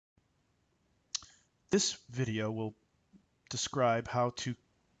This video will describe how to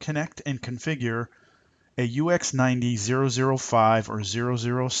connect and configure a UX90-005 or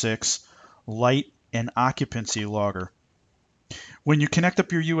 006 light and occupancy logger. When you connect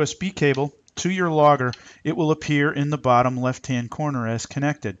up your USB cable to your logger, it will appear in the bottom left-hand corner as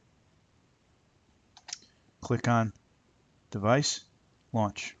connected. Click on Device,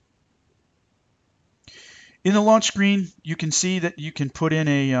 Launch. In the launch screen, you can see that you can put in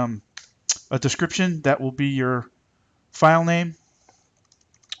a description that will be your file name.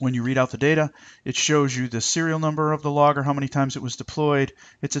 When you read out the data, it shows you the serial number of the logger, how many times it was deployed.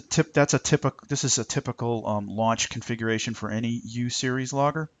 This is a typical launch configuration for any U-series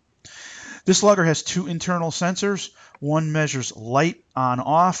logger. This logger has two internal sensors. One measures light on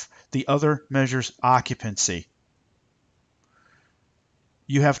off, the other measures occupancy.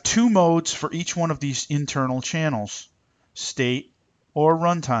 You have two modes for each one of these internal channels, state or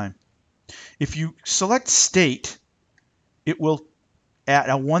runtime. If you select state, it will at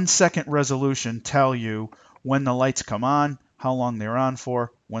a 1-second resolution tell you when the lights come on, how long they're on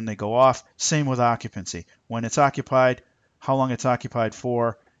for, when they go off. Same with occupancy. When it's occupied, how long it's occupied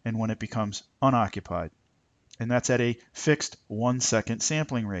for, and when it becomes unoccupied. And that's at a fixed 1-second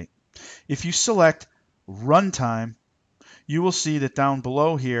sampling rate. If you select runtime, you will see that down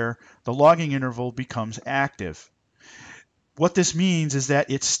below here, the logging interval becomes active. What this means is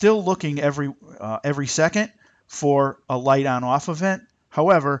that it's still looking every second for a light on off event.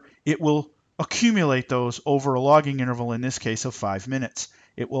 However, it will accumulate those over a logging interval, in this case of 5 minutes.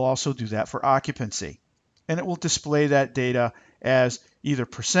 It will also do that for occupancy. And it will display that data as either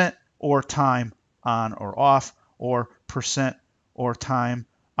percent or time on or off, or percent or time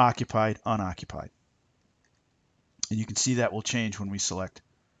occupied, unoccupied. And you can see that will change when we select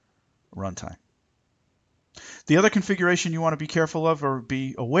runtime. The other configuration you want to be careful of or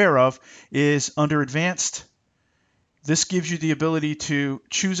be aware of is under Advanced. This gives you the ability to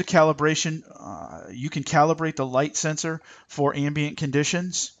choose a calibration. You can calibrate the light sensor for ambient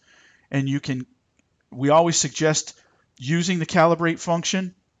conditions, and we always suggest using the calibrate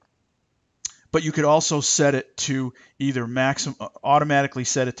function, but you could also set it to either automatically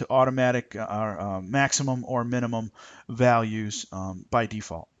set it to automatic maximum or minimum values by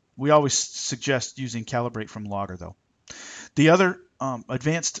default. We always suggest using calibrate from logger though. The other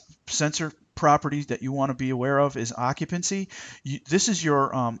advanced sensor property that you want to be aware of is occupancy. This is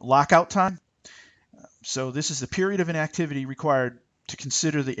your lockout time. So this is the period of inactivity required to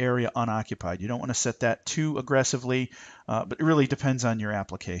consider the area unoccupied. You don't want to set that too aggressively, but it really depends on your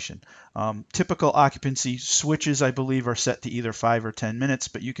application. Typical occupancy switches, I believe, are set to either 5 or 10 minutes,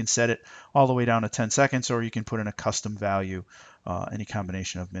 but you can set it all the way down to 10 seconds, or you can put in a custom value, any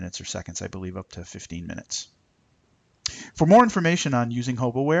combination of minutes or seconds, I believe up to 15 minutes. For more information on using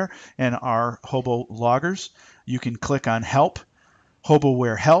HOBOware and our HOBO loggers, you can click on Help,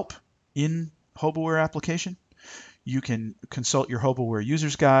 HOBOware Help in HOBOware application. You can consult your HOBOware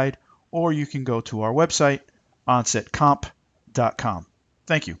user's guide, or you can go to our website, onsetcomp.com.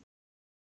 Thank you.